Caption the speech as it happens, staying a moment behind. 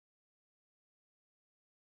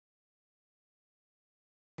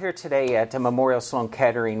Here today at Memorial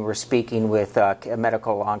Sloan-Kettering, we're speaking with a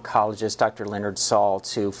medical oncologist, Dr. Leonard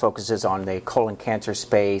Saltz, who focuses on the colon cancer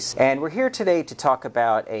space. And we're here today to talk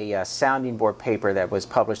about a sounding board paper that was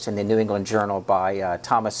published in the New England Journal by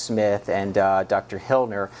Thomas Smith and Dr.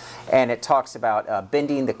 Hillner. And it talks about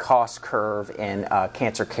bending the cost curve in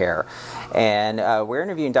cancer care. And we're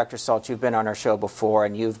interviewing Dr. Saltz. You've been on our show before,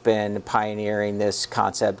 and you've been pioneering this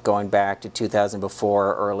concept going back to 2004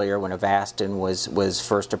 or earlier when Avastin was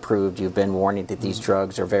first approved. You've been warning that these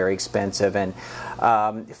drugs are very expensive. And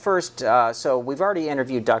so we've already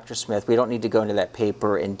interviewed Dr. Smith. We don't need to go into that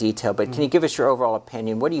paper in detail, but can you give us your overall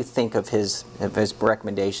opinion? What do you think of his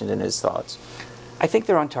recommendations and his thoughts? I think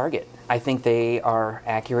they're on target. I think they are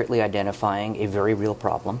accurately identifying a very real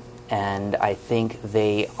problem, and I think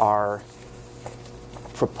they are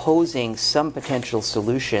proposing some potential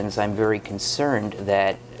solutions. I'm very concerned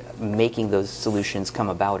that making those solutions come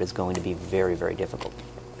about is going to be very, very difficult.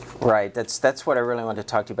 Right. That's what I really want to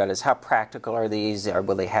talk to you about, is how practical are these, or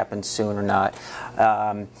will they happen soon or not?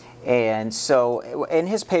 And so in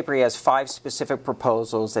his paper, he has 5 specific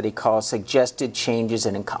proposals that he calls suggested changes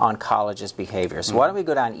in oncologist behavior. So why don't we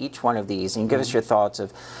go down each one of these and give us your thoughts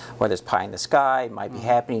of whether it's pie in the sky, might be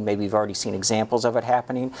happening, maybe you've already seen examples of it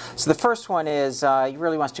happening. So the first one is he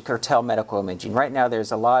really wants to curtail medical imaging. Right now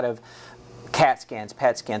there's a lot of CAT scans,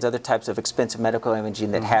 PET scans, other types of expensive medical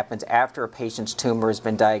imaging that happens after a patient's tumor has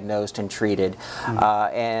been diagnosed and treated.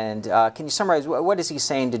 Can you summarize, what is he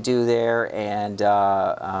saying to do there, and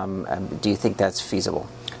do you think that's feasible?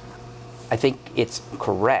 I think it's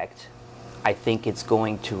correct. I think it's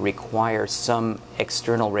going to require some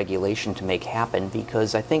external regulation to make happen,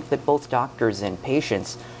 because I think that both doctors and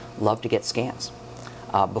patients love to get scans.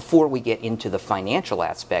 Before we get into the financial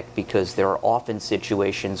aspect, because there are often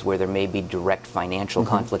situations where there may be direct financial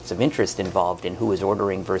conflicts of interest involved in who is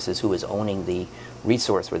ordering versus who is owning the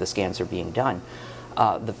resource where the scans are being done.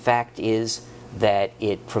 The fact is that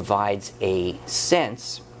it provides a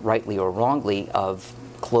sense, rightly or wrongly, of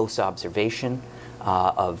close observation,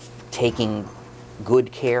 of taking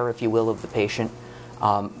good care, if you will, of the patient.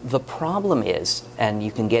 The problem is, and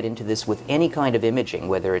you can get into this with any kind of imaging,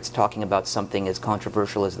 whether it's talking about something as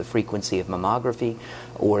controversial as the frequency of mammography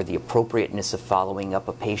or the appropriateness of following up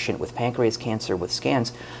a patient with pancreas cancer with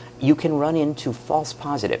scans, you can run into false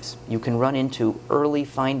positives. You can run into early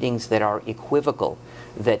findings that are equivocal,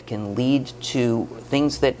 that can lead to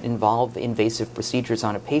things that involve invasive procedures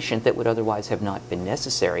on a patient that would otherwise have not been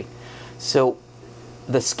necessary. So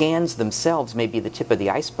the scans themselves may be the tip of the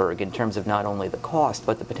iceberg in terms of not only the cost,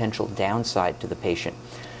 but the potential downside to the patient.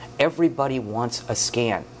 Everybody wants a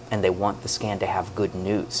scan, and they want the scan to have good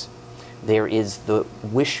news. There is the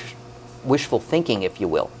wishful thinking, if you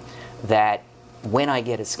will, that when I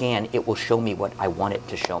get a scan, it will show me what I want it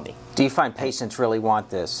to show me. Do you find patients really want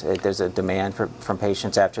this? There's a demand from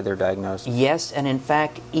patients after they're diagnosed? Yes, and in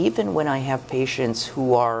fact, even when I have patients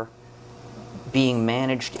who are being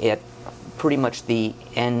managed at pretty much the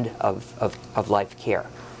end of life care,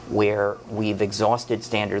 where we've exhausted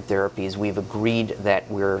standard therapies, we've agreed that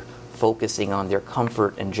we're focusing on their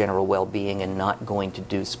comfort and general well-being and not going to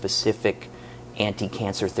do specific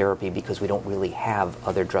anti-cancer therapy because we don't really have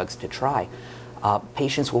other drugs to try,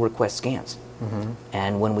 patients will request scans.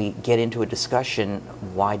 And when we get into a discussion,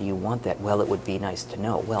 why do you want that? Well, it would be nice to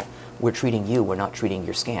know. Well, we're treating you, we're not treating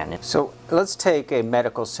your scan. So let's take a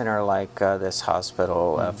medical center like this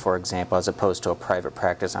hospital, for example, as opposed to a private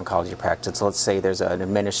practice, oncology practice. Let's say there's an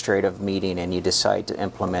administrative meeting and you decide to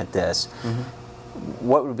implement this.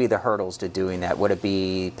 What would be the hurdles to doing that? Would it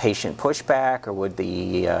be patient pushback, or would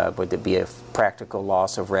it be a practical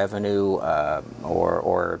loss of revenue,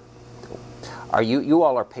 or are you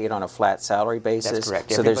all are paid on a flat salary basis? That's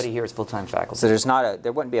correct. So everybody here is full-time faculty. So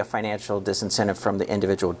there wouldn't be a financial disincentive from the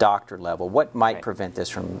individual doctor level. What might prevent this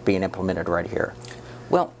from being implemented right here?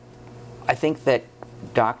 Well, I think that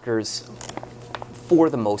doctors, for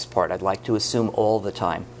the most part, I'd like to assume all the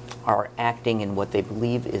time, are acting in what they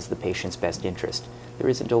believe is the patient's best interest. There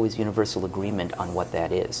isn't always universal agreement on what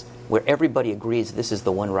that is. Where everybody agrees this is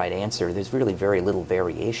the one right answer, there's really very little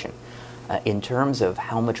variation. In terms of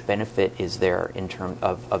how much benefit is there in terms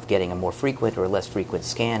of getting a more frequent or less frequent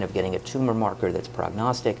scan, of getting a tumor marker that's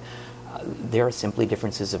prognostic, there are simply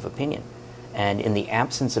differences of opinion. And in the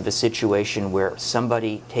absence of a situation where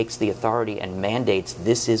somebody takes the authority and mandates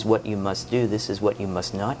this is what you must do, this is what you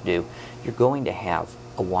must not do, you're going to have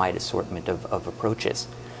a wide assortment of approaches.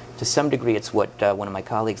 To some degree, it's what one of my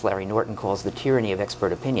colleagues, Larry Norton, calls the tyranny of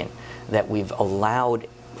expert opinion, that we've allowed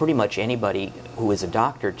pretty much anybody who is a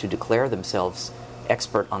doctor to declare themselves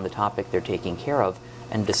expert on the topic they're taking care of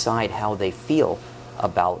and decide how they feel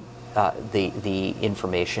about the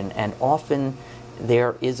information, and often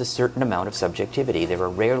there is a certain amount of subjectivity. There are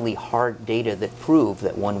rarely hard data that prove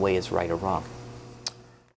that one way is right or wrong.